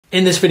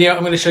In this video,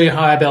 I'm going to show you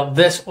how I built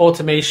this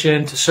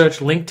automation to search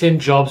LinkedIn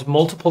jobs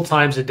multiple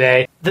times a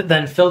day that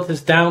then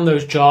filters down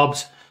those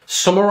jobs,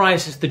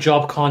 summarizes the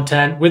job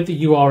content with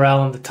the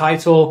URL and the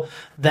title,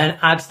 then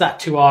adds that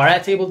to our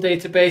Airtable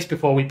database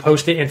before we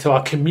post it into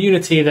our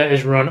community that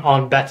is run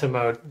on beta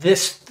mode.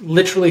 This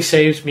literally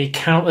saves me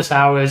countless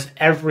hours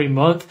every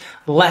month,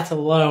 let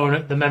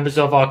alone the members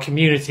of our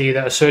community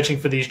that are searching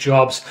for these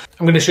jobs.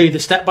 I'm going to show you the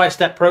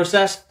step-by-step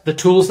process, the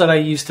tools that I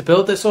use to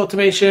build this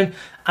automation,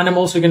 and I'm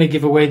also going to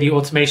give away the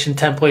automation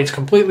templates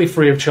completely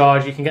free of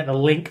charge. You can get the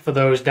link for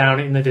those down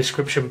in the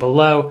description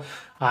below.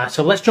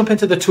 So let's jump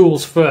into the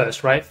tools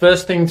first, right?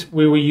 First things,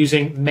 we were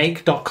using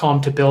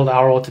make.com to build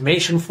our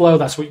automation flow.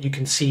 That's what you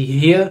can see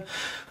here.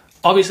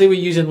 Obviously, we're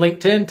using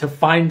LinkedIn to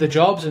find the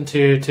jobs and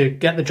to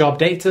get the job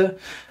data.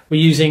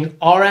 We're using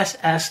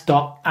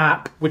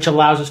rss.app, which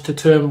allows us to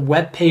turn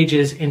web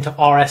pages into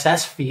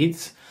RSS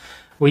feeds.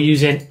 We're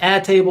using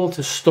Airtable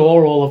to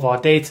store all of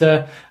our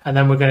data, and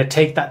then we're going to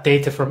take that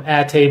data from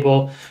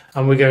Airtable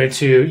and we're going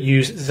to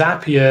use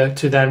Zapier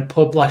to then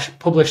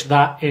publish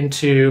that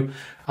into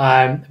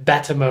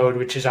beta mode,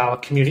 which is our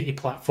community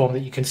platform that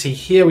you can see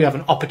here. We have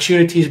an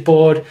opportunities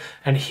board,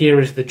 and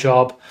here is the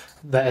job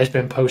that has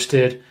been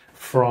posted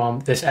from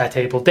this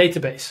Airtable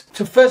database.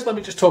 So first, let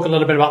me just talk a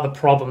little bit about the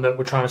problem that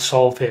we're trying to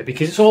solve here,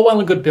 because it's all well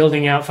and good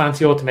building out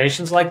fancy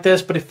automations like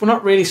this, but if we're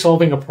not really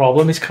solving a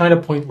problem, it's kind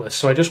of pointless.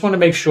 So I just want to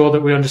make sure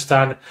that we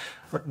understand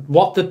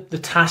what the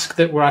task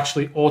that we're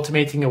actually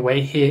automating away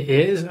here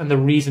is and the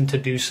reason to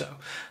do so.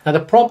 Now, the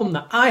problem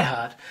that I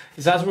had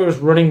is as we was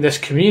running this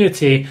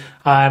community,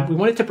 we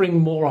wanted to bring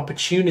more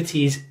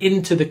opportunities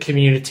into the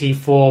community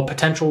for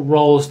potential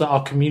roles that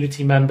our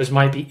community members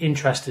might be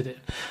interested in.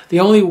 The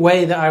only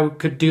way that I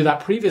could do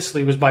that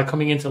previously was by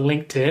coming into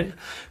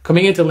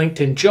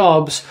LinkedIn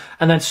jobs,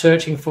 and then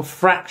searching for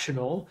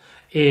fractional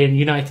in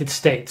United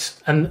States.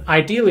 And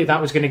ideally,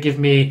 that was going to give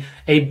me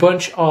a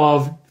bunch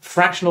of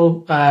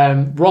fractional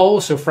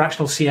roles, so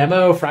fractional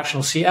CMO,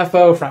 fractional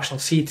CFO, fractional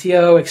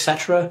CTO,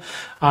 etc.,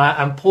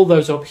 and pull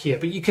those up here.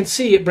 But you can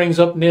see it brings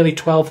up nearly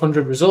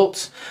 1,200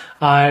 results,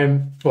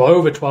 or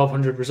over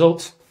 1,200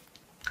 results,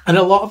 and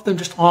a lot of them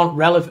just aren't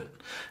relevant.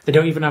 They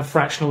don't even have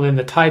fractional in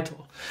the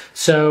title.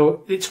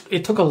 So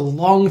it took a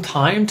long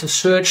time to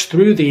search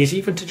through these,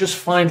 even to just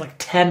find like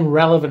 10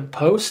 relevant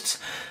posts.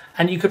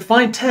 And you could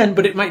find 10,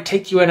 but it might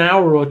take you an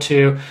hour or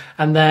two.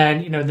 And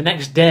then, the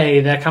next day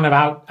they're kind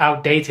of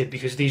outdated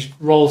because these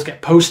roles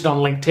get posted on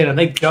LinkedIn and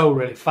they go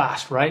really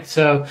fast, right?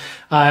 So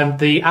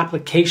the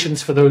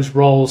applications for those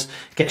roles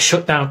get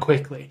shut down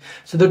quickly.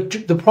 So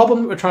the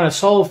problem that we're trying to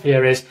solve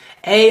here is,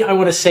 A, I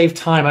want to save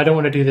time. I don't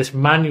want to do this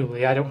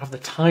manually. I don't have the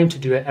time to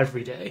do it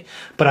every day,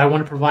 but I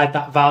want to provide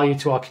that value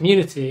to our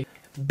community.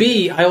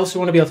 B, I also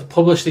want to be able to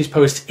publish these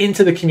posts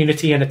into the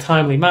community in a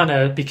timely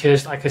manner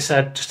because, like I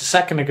said just a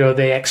second ago,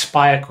 they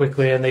expire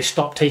quickly and they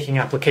stop taking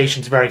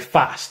applications very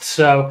fast.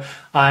 So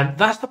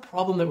that's the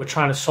problem that we're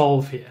trying to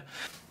solve here.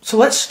 So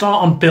let's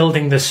start on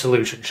building this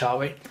solution, shall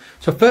we?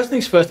 So first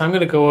things first, I'm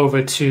going to go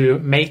over to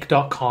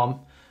make.com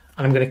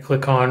and I'm going to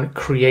click on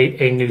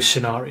create a new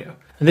scenario.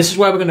 And this is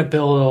where we're going to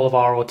build all of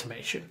our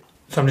automation.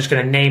 So I'm just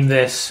going to name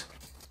this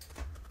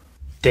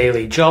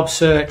daily job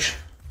search.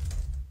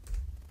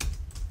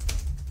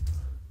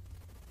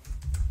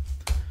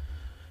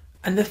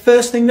 And the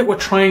first thing that we're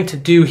trying to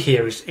do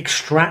here is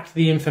extract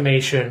the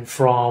information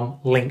from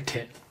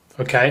LinkedIn,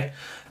 okay?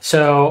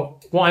 So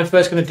what I'm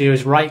first going to do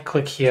is right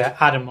click here,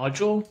 add a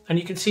module, and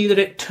you can see that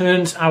it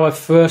turns our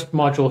first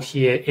module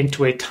here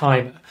into a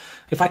timer.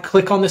 If I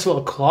click on this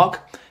little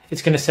clock,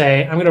 it's going to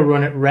say, I'm going to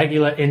run at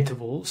regular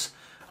intervals.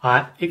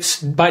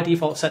 It's by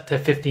default set to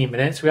 15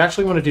 minutes. We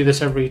actually want to do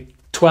this every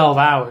 12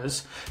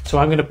 hours. So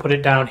I'm going to put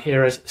it down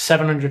here as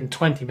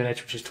 720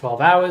 minutes, which is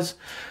 12 hours.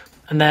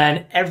 And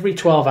then every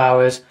 12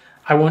 hours,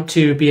 I want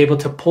to be able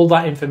to pull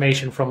that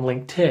information from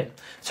LinkedIn.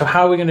 So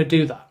how are we going to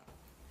do that?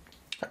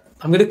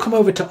 I'm going to come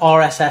over to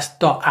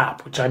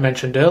rss.app, which I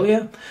mentioned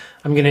earlier.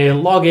 I'm going to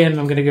log in.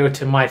 I'm going to go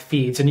to my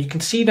feeds. And you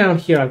can see down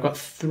here, I've got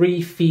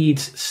 3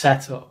 feeds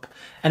set up.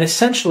 And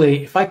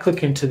essentially, if I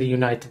click into the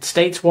United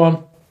States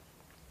one,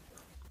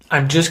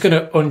 I'm just going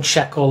to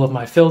uncheck all of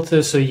my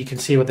filters so you can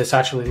see what this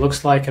actually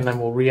looks like. And then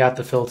we'll re-add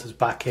the filters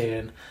back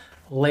in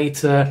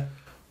later.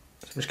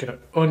 So I'm just going to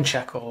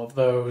uncheck all of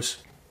those.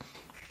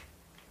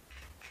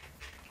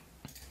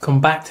 Come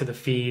back to the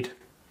feed,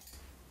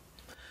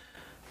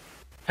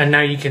 and now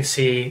you can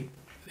see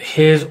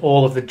here's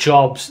all of the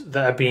jobs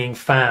that are being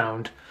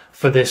found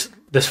for this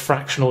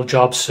fractional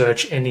job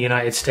search in the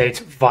United States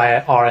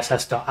via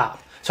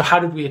rss.app. So how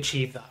did we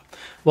achieve that?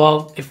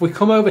 Well, if we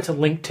come over to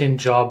LinkedIn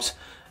jobs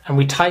and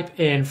we type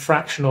in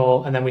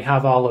fractional and then we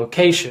have our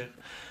location,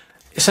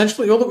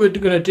 essentially all that we're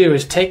going to do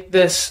is take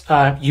this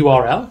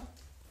URL.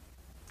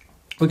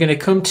 We're going to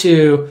come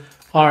to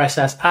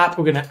RSS app.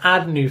 We're going to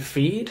add new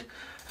feed.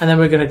 And then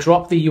we're going to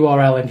drop the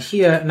URL in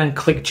here and then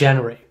click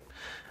generate.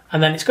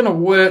 And then it's going to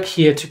work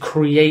here to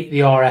create the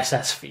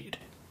RSS feed.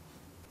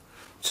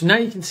 So now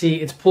you can see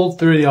it's pulled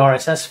through the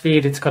RSS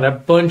feed. It's got a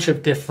bunch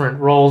of different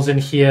roles in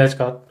here. It's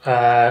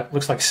got,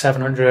 looks like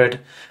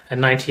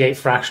 798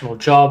 fractional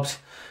jobs.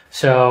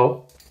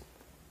 So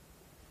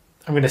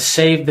I'm going to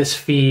save this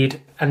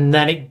feed, and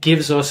then it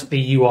gives us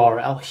the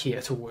URL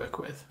here to work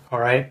with. All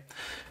right.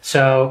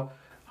 So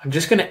I'm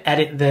just going to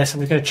edit this. I'm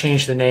just going to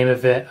change the name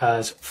of it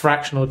as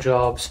fractional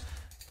jobs,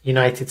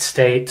 United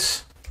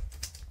States,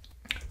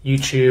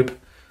 YouTube,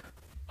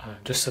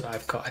 just so that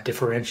I've got a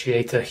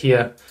differentiator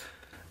here.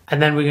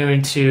 And then we're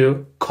going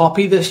to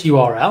copy this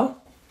URL.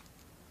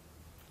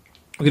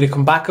 We're going to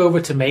come back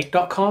over to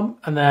make.com,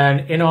 and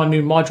then in our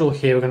new module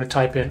here, we're going to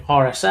type in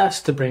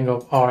RSS to bring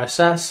up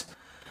RSS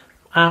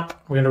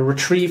app. We're going to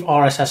retrieve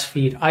RSS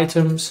feed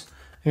items.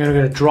 And we're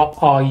going to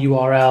drop our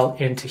URL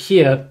into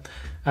here,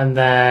 and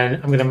then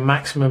I'm going to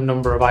maximum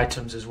number of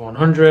items is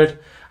 100.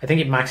 I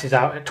think it maxes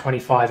out at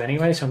 25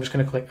 anyway, so I'm just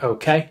going to click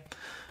OK.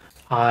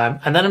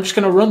 And then I'm just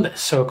going to run this.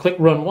 So click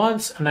run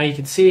once, and now you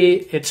can see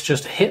it's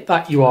just hit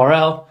that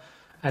URL.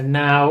 And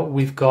now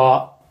we've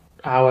got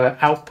our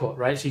output,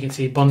 right? So you can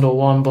see bundle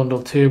 1,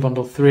 bundle 2,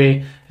 bundle 3.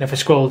 And if I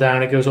scroll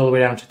down, it goes all the way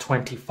down to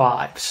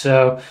 25.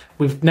 So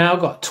we've now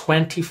got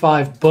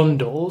 25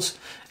 bundles.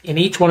 In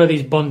each one of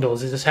these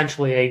bundles is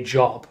essentially a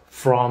job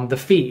from the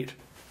feed.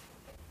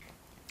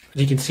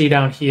 As you can see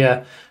down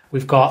here,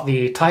 we've got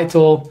the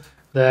title.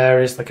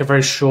 There is like a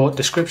very short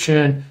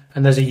description,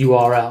 and there's a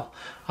URL.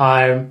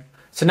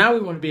 So now we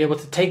want to be able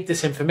to take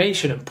this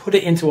information and put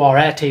it into our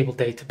Airtable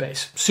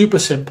database. Super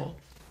simple.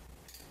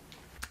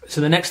 So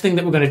the next thing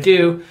that we're going to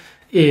do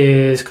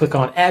is click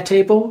on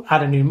Airtable,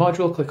 add a new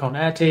module, click on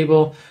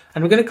Airtable,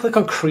 and we're going to click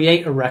on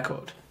create a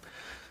record.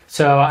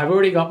 So I've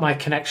already got my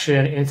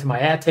connection into my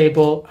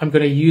Airtable. I'm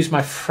going to use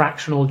my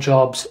fractional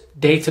jobs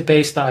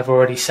database that I've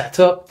already set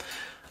up.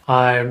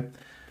 I'm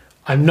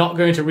not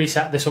going to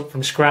reset this up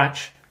from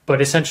scratch,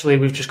 but essentially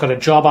we've just got a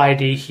job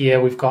ID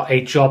here. We've got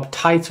a job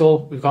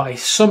title. We've got a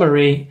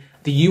summary,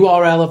 the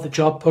URL of the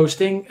job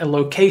posting, a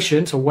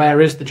location, so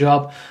where is the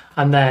job,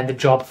 and then the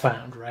job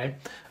found, right?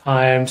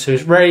 So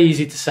it's very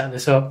easy to set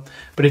this up.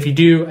 But if you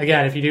do,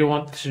 again, if you do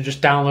want to just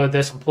download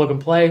this and plug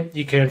and play,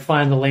 you can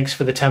find the links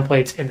for the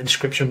templates in the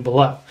description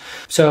below.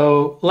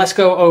 So let's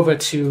go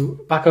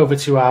back over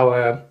to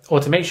our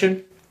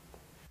automation.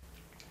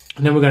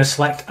 And then we're going to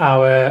select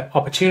our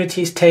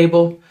opportunities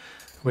table,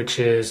 which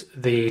is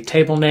the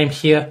table name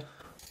here.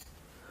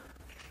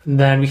 And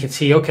then we can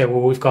see, okay,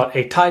 well, we've got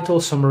a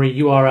title, summary,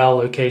 URL,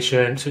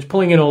 location. So it's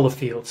pulling in all the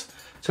fields.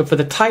 So for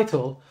the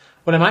title,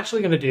 what I'm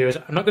actually going to do is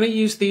I'm not going to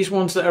use these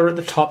ones that are at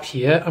the top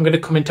here. I'm going to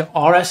come into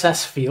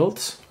RSS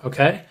fields,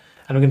 okay?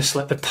 And I'm going to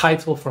select the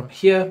title from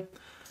here.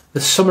 The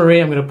summary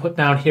I'm going to put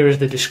down here is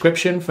the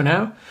description for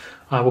now.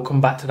 We'll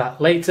come back to that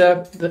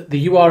later.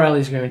 The URL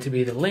is going to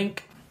be the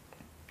link.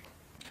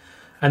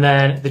 And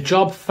then the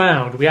job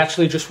found, we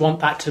actually just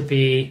want that to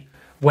be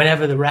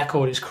whenever the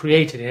record is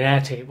created in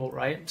Airtable,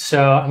 right?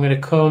 So I'm going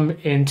to come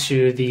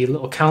into the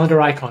little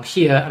calendar icon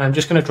here, and I'm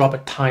just going to drop a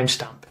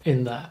timestamp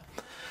in there.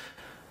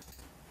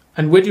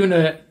 And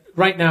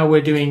right now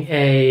we're doing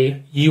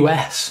a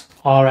US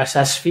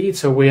RSS feed.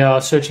 So we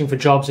are searching for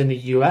jobs in the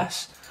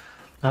US.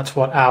 That's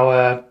what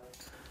our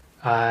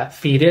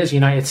feed is,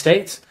 United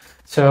States.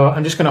 So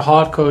I'm just going to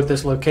hard code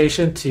this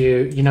location to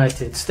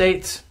United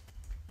States.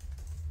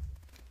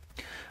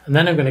 And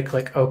then I'm going to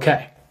click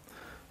OK.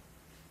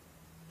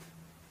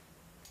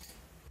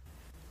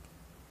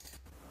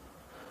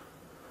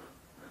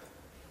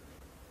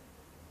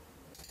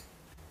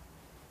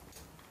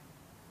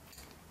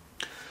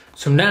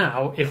 So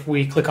now if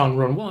we click on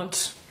run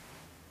once,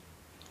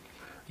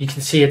 you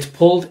can see it's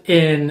pulled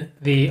in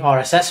the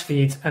RSS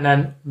feeds, and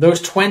then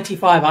those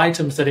 25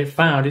 items that it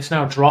found, it's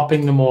now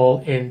dropping them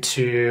all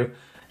into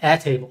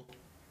Airtable.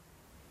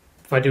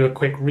 If I do a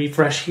quick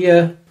refresh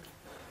here,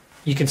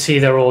 you can see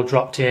they're all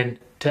dropped in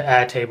to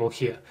Airtable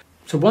here.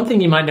 So one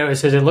thing you might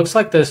notice is it looks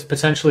like there's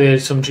potentially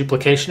some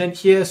duplication in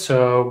here.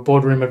 So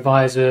boardroom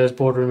advisors.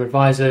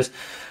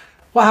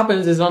 What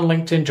happens is on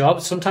LinkedIn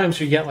jobs, sometimes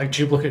we get like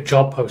duplicate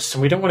job posts,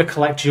 and we don't want to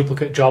collect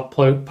duplicate job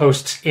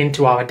posts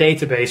into our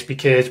database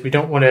because we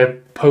don't want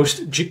to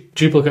post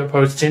duplicate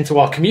posts into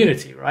our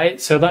community, right?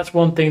 So that's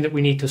one thing that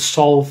we need to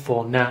solve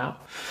for now.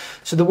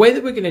 So the way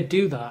that we're going to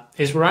do that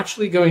is we're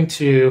actually going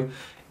to,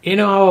 in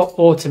our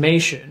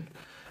automation,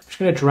 I'm just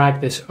going to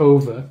drag this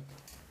over.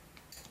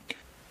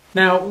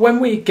 Now, when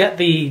we get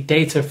the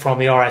data from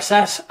the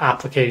RSS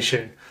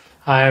application,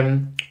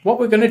 what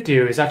we're going to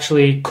do is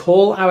actually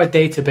call our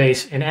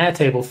database in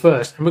Airtable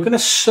first, and we're going to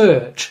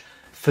search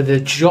for the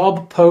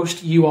job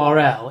post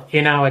URL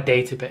in our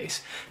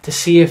database to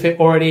see if it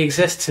already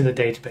exists in the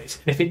database.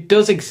 And if it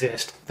does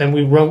exist, then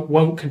we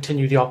won't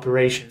continue the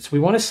operations. We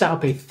want to set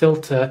up a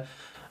filter.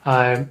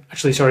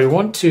 We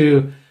want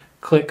to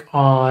click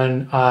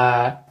on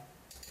add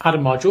a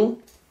module,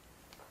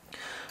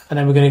 and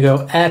then we're going to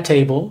go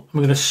Airtable, and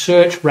we're going to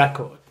search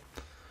record.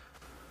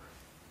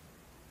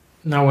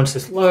 Now once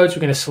this loads,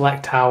 we're going to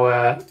select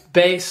our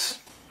base,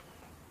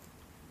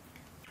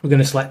 we're going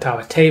to select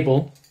our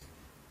table,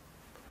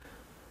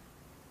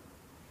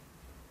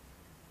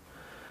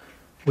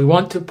 we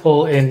want to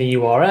pull in the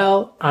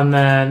URL, and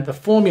then the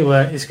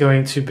formula is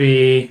going to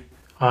be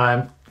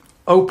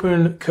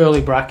open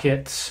curly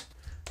brackets,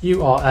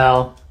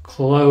 URL,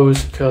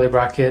 close curly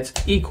brackets,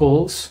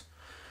 equals,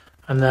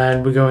 and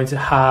then we're going to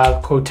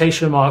have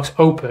quotation marks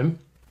open.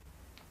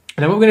 And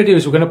then what we're going to do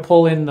is we're going to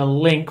pull in the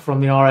link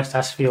from the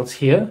RSS fields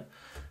here,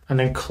 and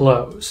then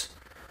close.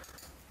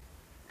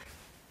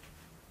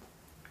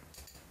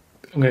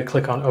 I'm going to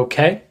click on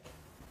OK.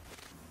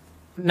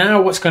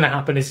 Now what's going to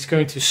happen is it's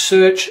going to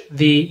search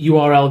the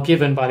URL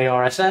given by the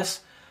RSS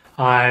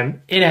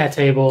in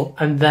Airtable,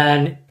 and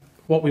then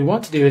what we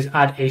want to do is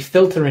add a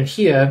filter in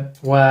here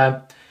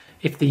where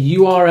if the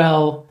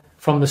URL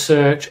from the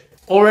search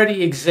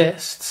already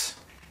exists,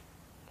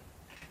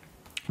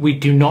 we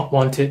do not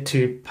want it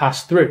to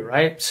pass through,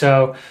 right?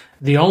 So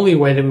the only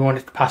way that we want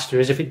it to pass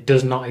through is if it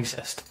does not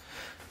exist.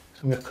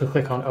 So I'm going to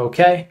click on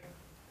OK.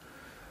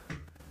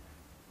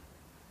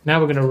 Now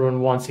we're going to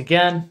run once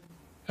again.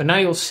 And now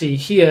you'll see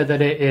here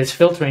that it is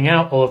filtering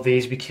out all of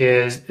these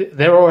because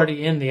they're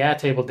already in the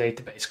Airtable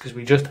database because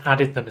we just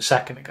added them a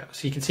second ago.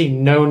 So you can see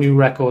no new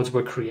records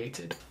were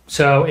created.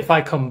 So if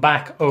I come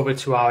back over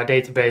to our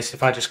database,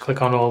 if I just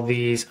click on all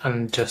these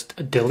and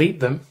just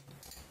delete them,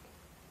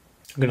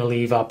 I'm going to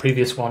leave our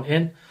previous one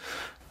in.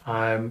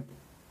 And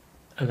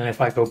then if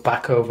I go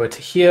back over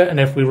to here, and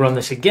if we run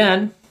this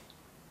again,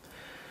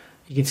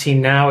 you can see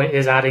now it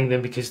is adding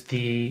them because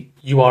the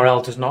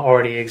URL does not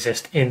already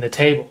exist in the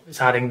table. It's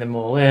adding them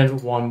all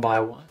in one by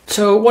one.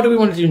 So what do we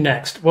want to do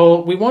next?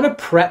 Well, we want to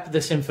prep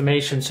this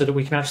information so that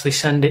we can actually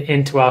send it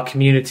into our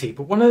community.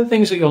 But one of the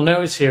things that you'll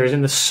notice here is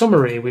in the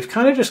summary, we've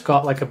kind of just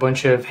got like a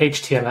bunch of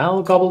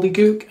HTML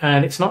gobbledygook,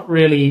 and it's not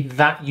really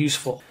that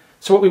useful.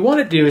 So what we want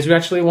to do is we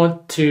actually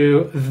want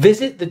to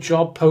visit the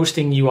job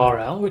posting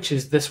URL, which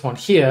is this one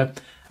here.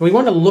 We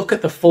want to look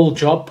at the full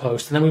job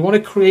post, and then we want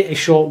to create a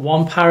short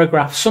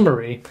 1-paragraph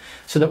summary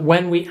so that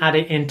when we add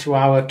it into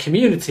our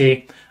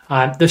community,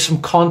 there's some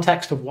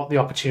context of what the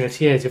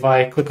opportunity is. If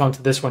I click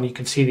onto this one, you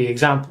can see the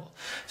example.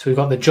 So we've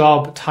got the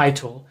job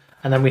title,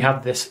 and then we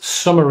have this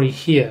summary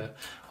here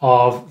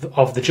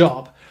of the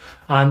job.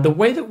 And the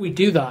way that we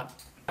do that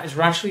is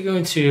we're actually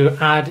going to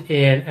add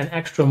in an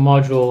extra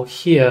module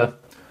here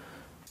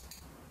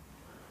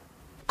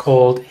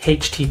called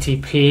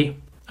HTTP.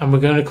 And we're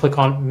going to click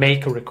on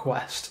make a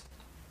request.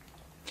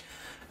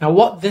 Now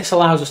what this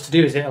allows us to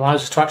do is it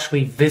allows us to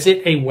actually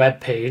visit a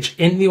web page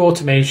in the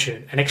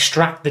automation and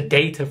extract the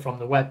data from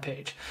the web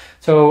page.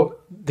 So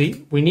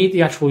we need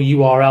the actual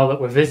URL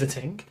that we're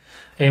visiting,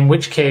 in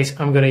which case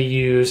I'm going to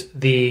use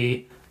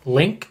the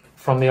link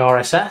from the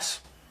RSS.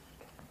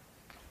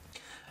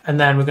 And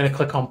then we're going to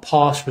click on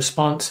parse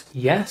response,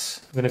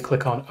 yes. I'm going to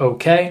click on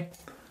OK.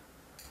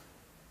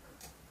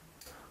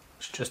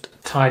 Let's just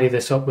tidy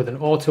this up with an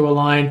auto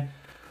align.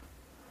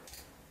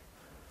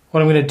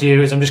 What I'm going to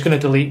do is I'm just going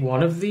to delete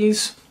one of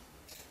these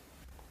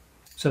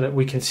so that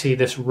we can see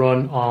this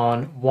run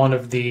on one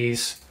of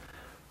these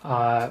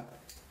jobs.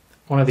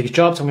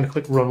 I'm going to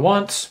click run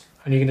once,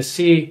 and you're going to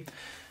see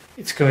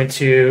it's going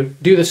to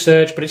do the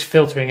search, but it's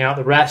filtering out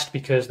the rest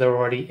because they're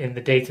already in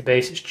the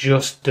database. It's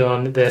just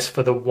done this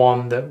for the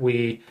one that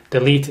we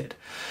deleted.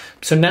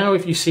 So now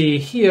if you see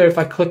here, if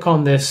I click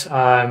on this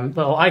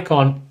little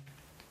icon,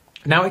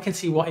 now I can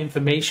see what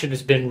information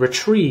has been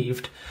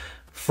retrieved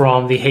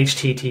from the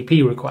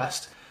HTTP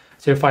request.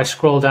 So if I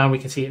scroll down, we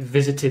can see it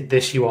visited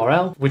this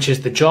URL, which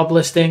is the job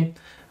listing.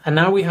 And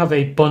now we have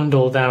a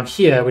bundle down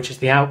here, which is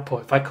the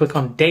output. If I click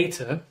on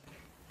data,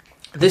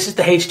 this is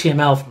the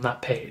HTML from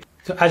that page.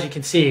 So as you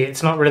can see,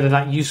 it's not really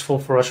that useful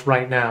for us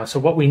right now. So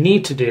what we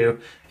need to do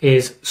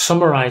is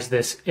summarize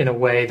this in a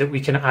way that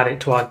we can add it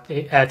to our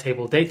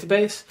Airtable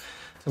database.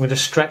 So I'm going to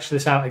stretch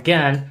this out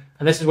again.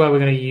 And this is where we're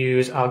going to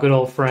use our good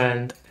old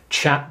friend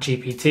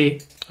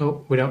ChatGPT.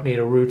 Oh, we don't need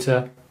a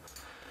router.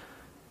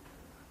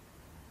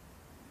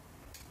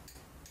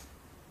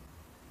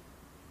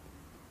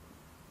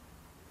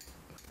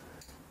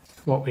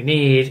 What we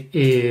need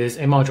is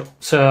a module.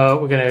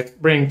 So we're going to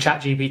bring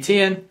ChatGPT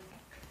in.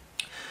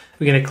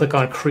 We're going to click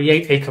on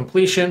create a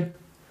completion.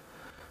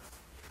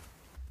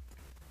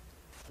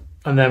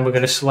 And then we're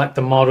going to select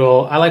the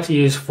model. I like to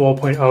use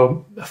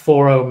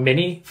 4.0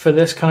 mini for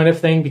this kind of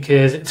thing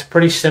because it's a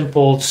pretty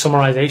simple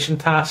summarization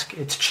task.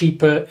 It's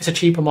cheaper. It's a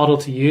cheaper model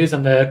to use,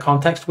 and the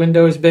context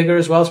window is bigger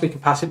as well, so we can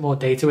pass it more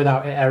data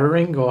without it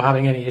erroring or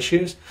having any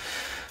issues.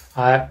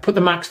 Put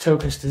the max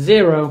tokens to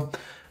 0.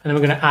 And then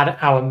we're going to add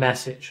our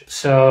message.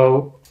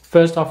 So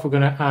first off, we're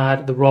going to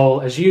add the role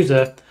as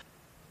user.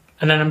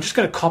 And then I'm just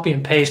going to copy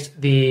and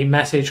paste the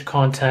message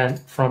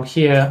content from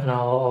here, and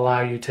I'll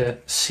allow you to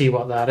see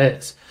what that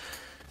is.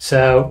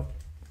 So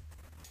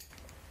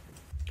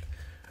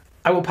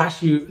I will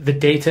pass you the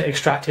data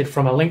extracted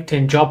from a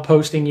LinkedIn job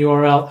posting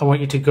URL. I want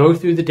you to go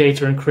through the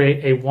data and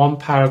create a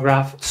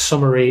 1-paragraph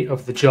summary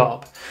of the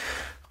job.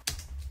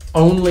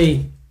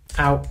 Only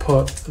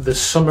output the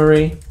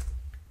summary,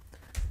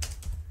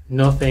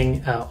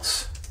 nothing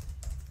else.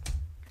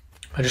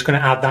 I'm just going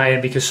to add that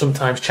in because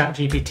sometimes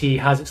ChatGPT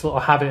has its little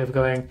habit of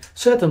going,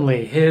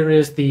 certainly, here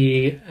is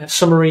the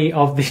summary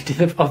of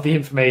the of the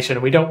information,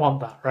 and we don't want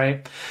that,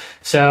 right?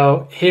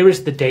 So here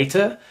is the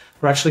data.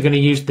 We're actually going to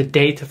use the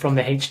data from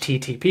the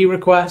HTTP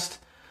request.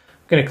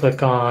 I'm going to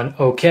click on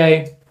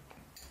OK.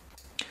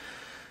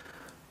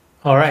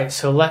 All right,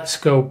 so let's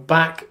go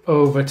back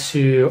over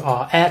to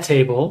our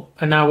Airtable.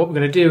 And now what we're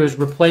going to do is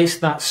replace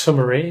that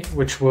summary,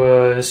 which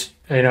was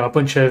a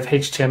bunch of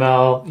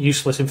HTML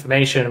useless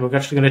information. And we're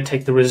actually going to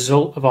take the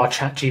result of our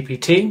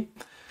ChatGPT.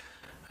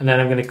 And then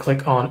I'm going to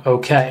click on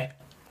OK.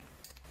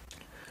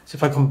 So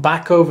if I come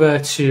back over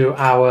to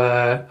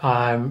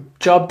our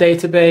job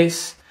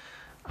database,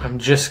 I'm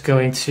just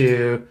going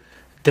to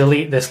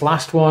delete this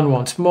last one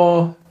once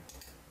more.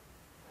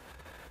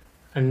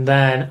 And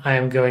then I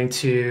am going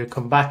to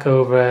come back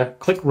over,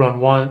 click run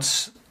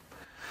once.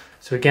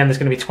 So again, there's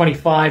going to be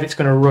 25. It's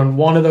going to run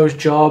one of those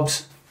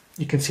jobs.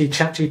 You can see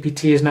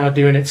ChatGPT is now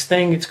doing its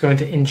thing. It's going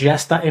to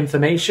ingest that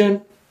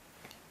information,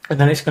 and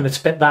then it's going to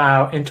spit that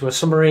out into a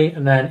summary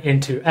and then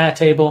into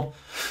Airtable.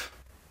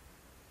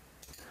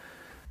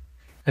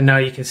 And now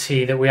you can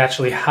see that we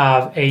actually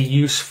have a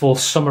useful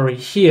summary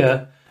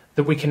here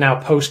that we can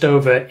now post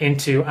over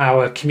into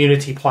our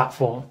community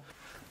platform.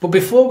 But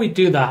before we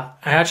do that,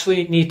 I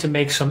actually need to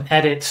make some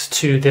edits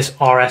to this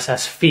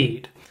RSS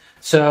feed.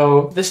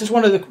 So this is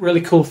one of the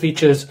really cool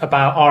features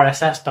about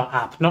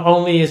RSS.app. Not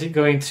only is it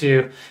going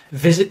to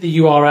visit the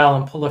URL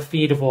and pull a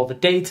feed of all the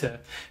data,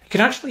 you can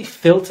actually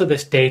filter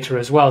this data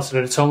as well so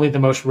that it's only the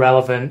most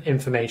relevant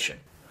information.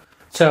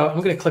 So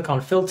I'm going to click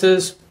on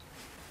filters,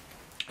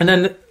 and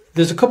then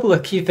there's a couple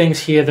of key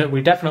things here that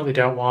we definitely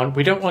don't want.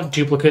 We don't want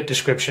duplicate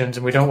descriptions,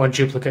 and we don't want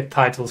duplicate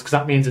titles because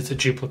that means it's a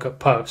duplicate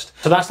post.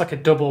 So that's like a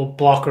double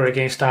blocker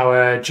against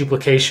our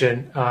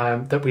duplication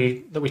that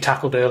we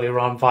tackled earlier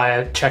on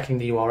via checking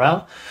the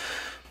URL.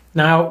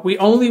 Now, we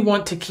only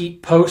want to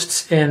keep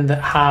posts in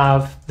that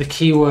have the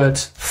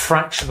keywords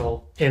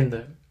fractional in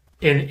them.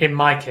 In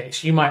my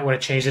case, you might want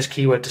to change this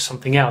keyword to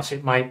something else.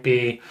 It might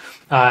be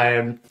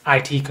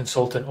IT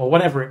consultant or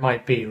whatever it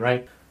might be,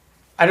 right?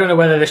 I don't know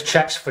whether this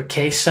checks for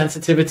case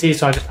sensitivity,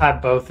 so I just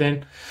add both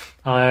in.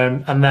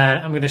 And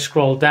then I'm going to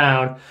scroll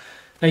down.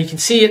 Now you can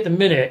see at the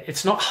minute,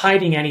 it's not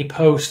hiding any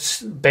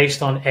posts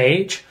based on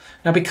age.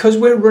 Now because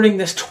we're running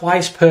this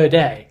twice per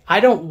day, I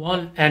don't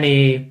want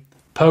any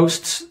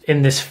posts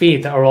in this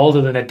feed that are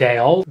older than a day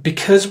old.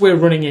 Because we're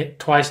running it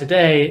twice a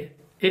day,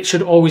 it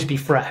should always be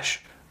fresh,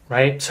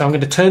 right? So I'm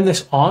going to turn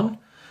this on,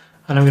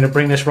 and I'm going to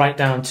bring this right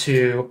down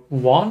to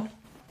 1.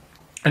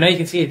 And now you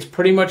can see it's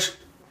pretty much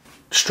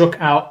struck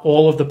out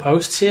all of the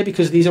posts here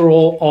because these are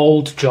all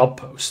old job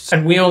posts,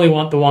 and we only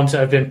want the ones that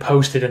have been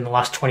posted in the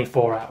last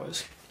 24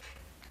 hours.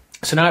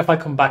 So now if I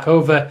come back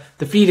over,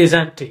 the feed is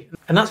empty,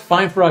 and that's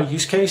fine for our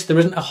use case. There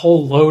isn't a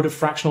whole load of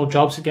fractional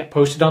jobs that get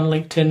posted on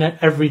LinkedIn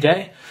every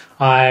day,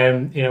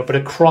 but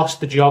across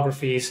the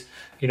geographies,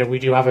 we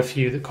do have a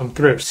few that come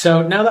through.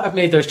 So now that I've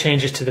made those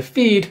changes to the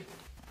feed,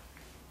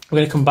 I'm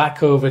going to come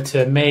back over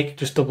to make,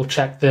 just double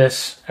check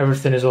this,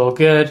 everything is all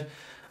good.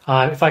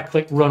 If I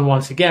click run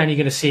once again, you're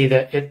going to see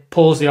that it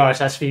pulls the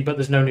RSS feed, but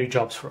there's no new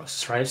jobs for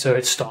us, right? So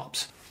it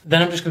stops.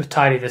 Then I'm just going to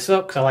tidy this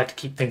up because I like to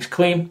keep things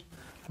clean.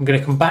 I'm going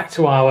to come back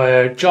to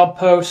our job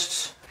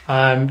posts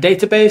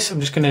database. I'm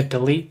just going to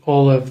delete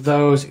all of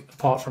those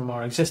apart from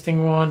our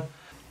existing one.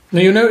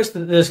 Now you'll notice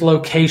that there's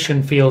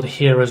location field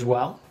here as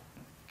well.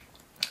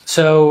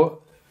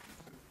 So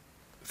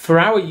for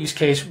our use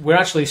case, we're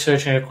actually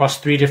searching across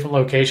 3 different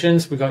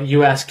locations. We've got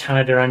US,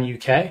 Canada, and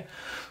UK.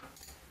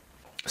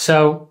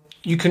 So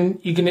you can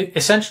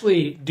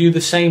essentially do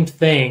the same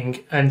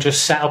thing and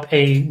just set up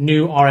a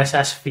new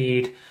RSS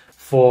feed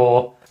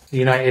for the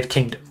United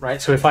Kingdom,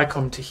 right? So if I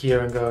come to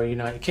here and go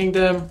United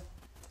Kingdom,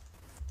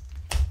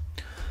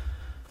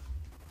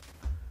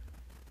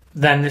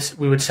 then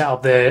we would set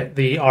up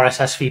the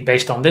RSS feed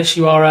based on this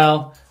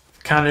URL.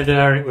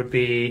 Canada, it would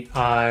be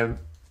a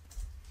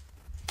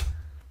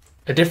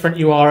different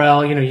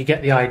URL. You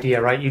get the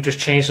idea, right? You just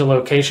change the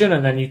location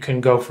and then you can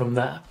go from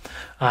there.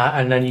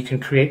 And then you can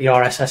create the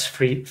RSS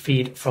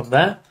feed from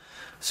there.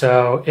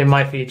 So in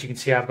my feed, you can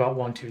see I've got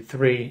 1, 2,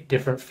 3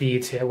 different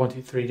feeds here, 1,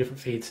 2, 3 different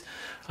feeds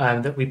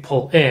that we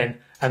pull in,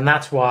 and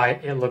that's why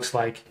it looks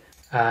like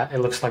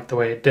the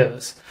way it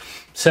does.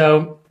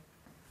 So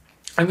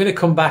I'm going to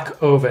come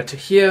back over to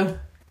here,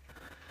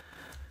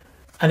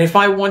 and if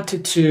I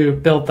wanted to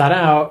build that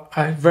out,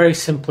 I very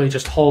simply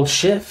just hold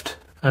Shift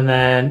and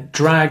then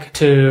drag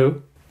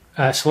to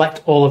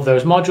select all of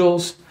those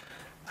modules.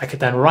 I could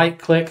then right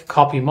click,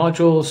 copy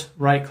modules,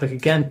 right click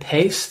again,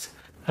 paste.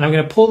 And I'm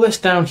going to pull this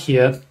down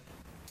here.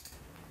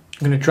 I'm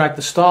going to drag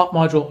the start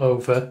module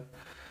over.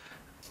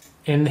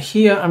 In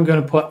here, I'm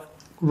going to put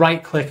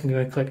right click, I'm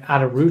going to click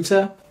add a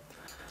router.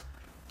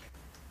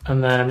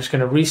 And then I'm just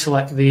going to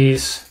reselect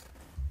these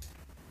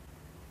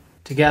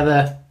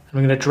together. I'm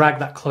going to drag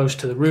that close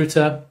to the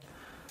router.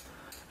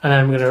 And then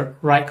I'm going to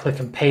right click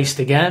and paste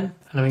again.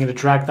 And I'm going to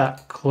drag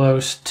that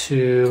close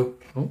to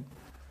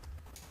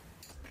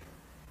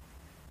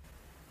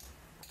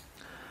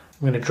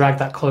I'm going to drag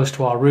that close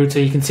to our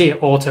router. You can see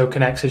it auto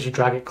connects as you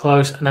drag it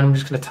close, and then I'm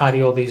just going to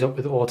tidy all these up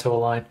with auto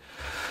align.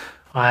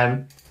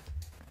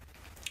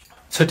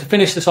 So to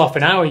finish this off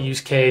in our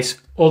use case,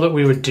 all that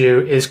we would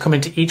do is come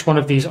into each one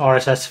of these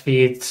RSS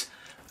feeds,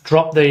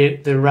 drop the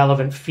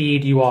relevant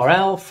feed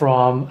URL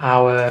from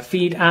our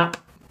feed app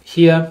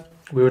here.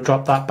 We would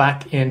drop that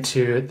back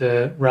into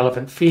the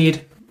relevant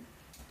feed.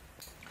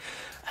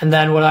 And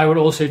then what I would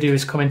also do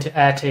is come into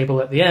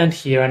Airtable at the end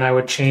here, and I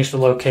would change the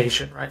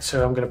location, right?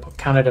 So I'm going to put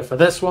Canada for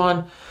this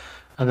one,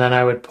 and then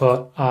I would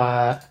put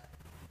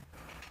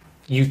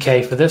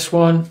UK for this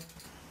one.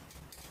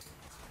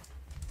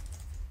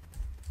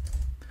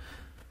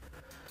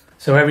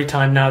 So every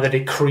time now that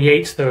it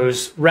creates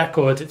those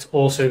records, it's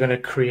also going to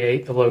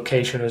create the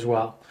location as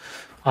well.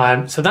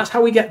 So that's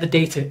how we get the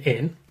data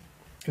in.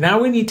 Now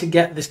we need to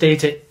get this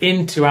data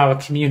into our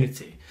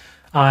community.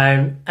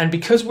 And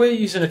because we're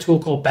using a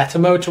tool called Better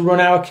Mode to run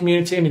our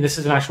community, I mean, this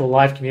is an actual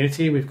live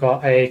community. We've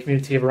got a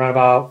community of around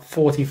about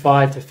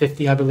 45 to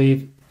 50, I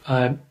believe,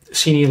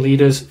 senior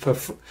leaders, for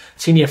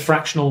senior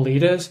fractional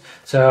leaders.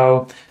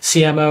 So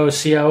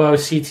CMOs,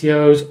 COOs,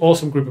 CTOs,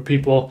 awesome group of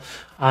people.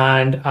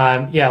 And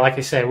yeah, like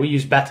I say, we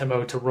use Better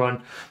Mode to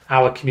run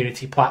our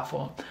community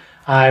platform.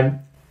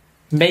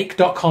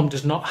 Make.com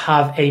does not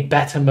have a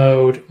Better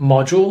Mode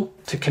module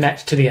to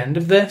connect to the end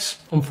of this,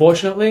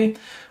 unfortunately.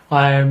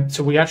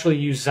 So we actually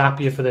use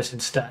Zapier for this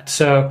instead.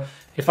 So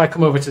if I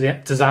come over to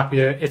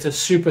Zapier, it's a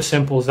super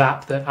simple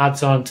Zap that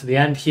adds on to the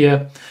end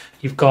here.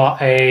 You've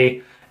got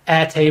a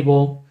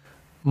Airtable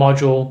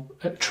module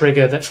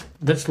trigger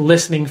that's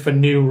listening for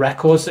new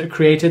records that are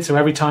created. So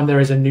every time there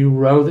is a new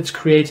row that's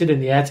created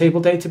in the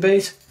Airtable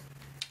database,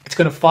 it's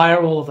going to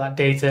fire all of that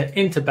data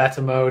into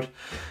Better Mode.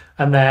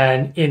 And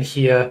then in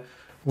here,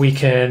 we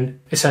can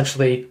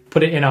essentially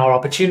put it in our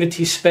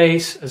opportunity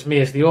space as me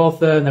as the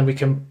author, and then we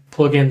can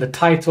plug in the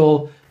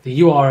title, the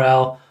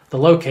URL, the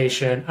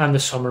location, and the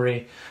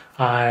summary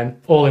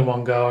all in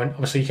one go. And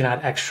obviously you can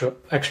add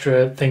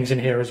extra things in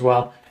here as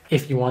well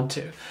if you want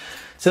to.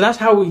 So that's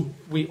how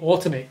we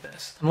automate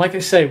this. And like I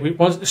say,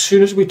 as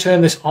soon as we turn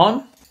this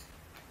on,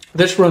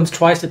 this runs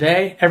twice a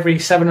day, every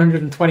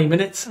 720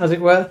 minutes, as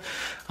it were.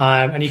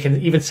 And you can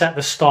even set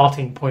the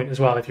starting point as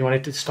well. If you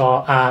wanted to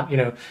start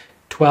at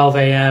 12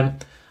 a.m.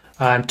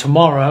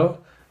 Tomorrow,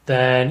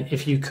 then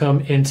if you come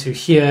into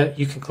here,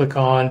 you can click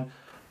on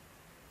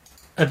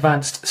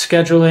advanced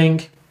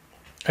scheduling,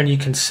 and you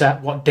can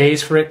set what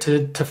days for it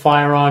to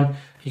fire on.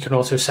 You can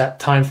also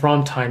set time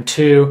from, time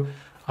to.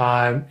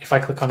 If I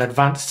click on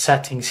advanced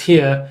settings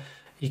here,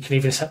 you can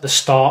even set the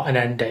start and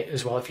end date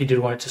as well if you did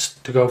want it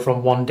to go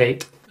from one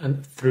date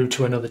and through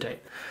to another date.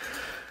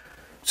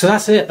 So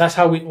that's it. That's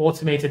how we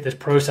automated this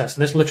process.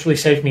 And this literally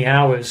saved me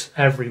hours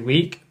every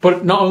week.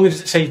 But not only does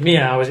it save me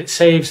hours, it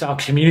saves our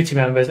community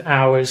members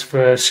hours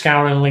for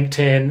scouring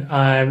LinkedIn,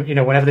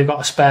 whenever they've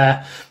got a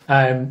spare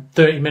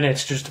 30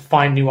 minutes just to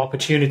find new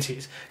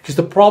opportunities. Because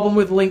the problem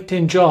with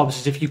LinkedIn jobs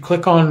is if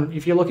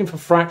you're looking for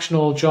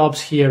fractional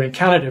jobs here in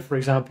Canada, for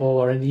example,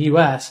 or in the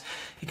US,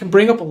 it can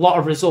bring up a lot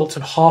of results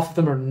and half of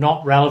them are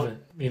not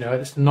relevant. They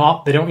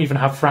don't even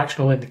have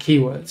fractional in the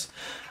keywords.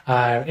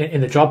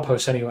 In the job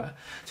posts anywhere.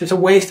 So it's a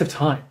waste of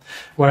time.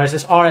 Whereas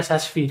this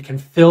RSS feed can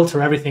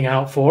filter everything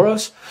out for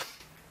us.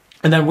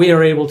 And then we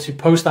are able to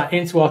post that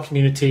into our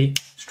community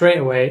straight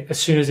away as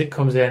soon as it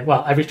comes in,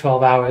 well, every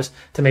 12 hours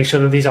to make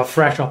sure that these are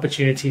fresh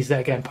opportunities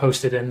that are getting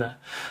posted in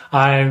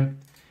there.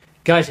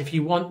 Guys, if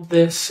you want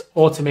this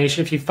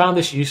automation, if you found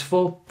this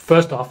useful,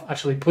 first off,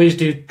 actually, please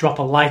do drop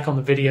a like on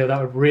the video.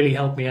 That would really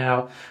help me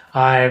out.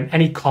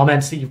 Any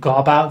comments that you've got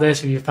about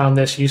this, if you found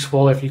this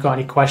useful, if you've got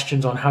any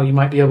questions on how you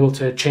might be able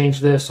to change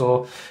this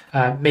or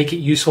make it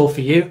useful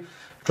for you,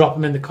 drop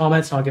them in the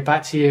comments and I'll get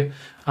back to you.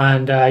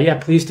 And yeah,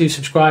 please do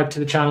subscribe to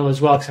the channel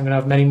as well, because I'm going to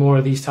have many more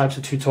of these types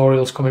of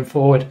tutorials coming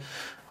forward.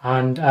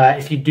 And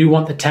if you do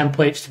want the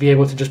templates to be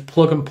able to just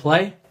plug and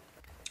play,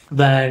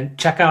 then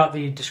check out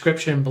the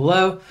description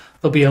below.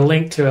 There'll be a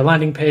link to a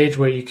landing page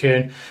where you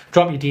can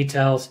drop your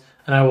details,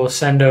 and I will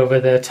send over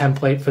the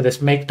template for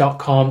this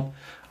make.com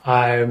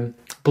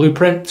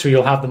blueprint, so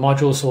you'll have the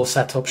modules all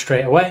set up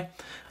straight away,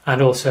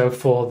 and also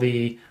for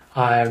the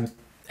Airtable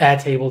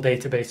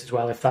database as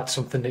well, if that's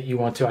something that you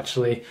want to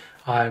actually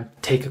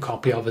take a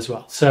copy of as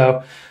well.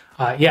 So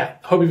yeah,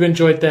 hope you've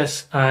enjoyed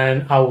this,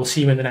 and I will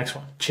see you in the next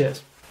one.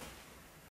 Cheers.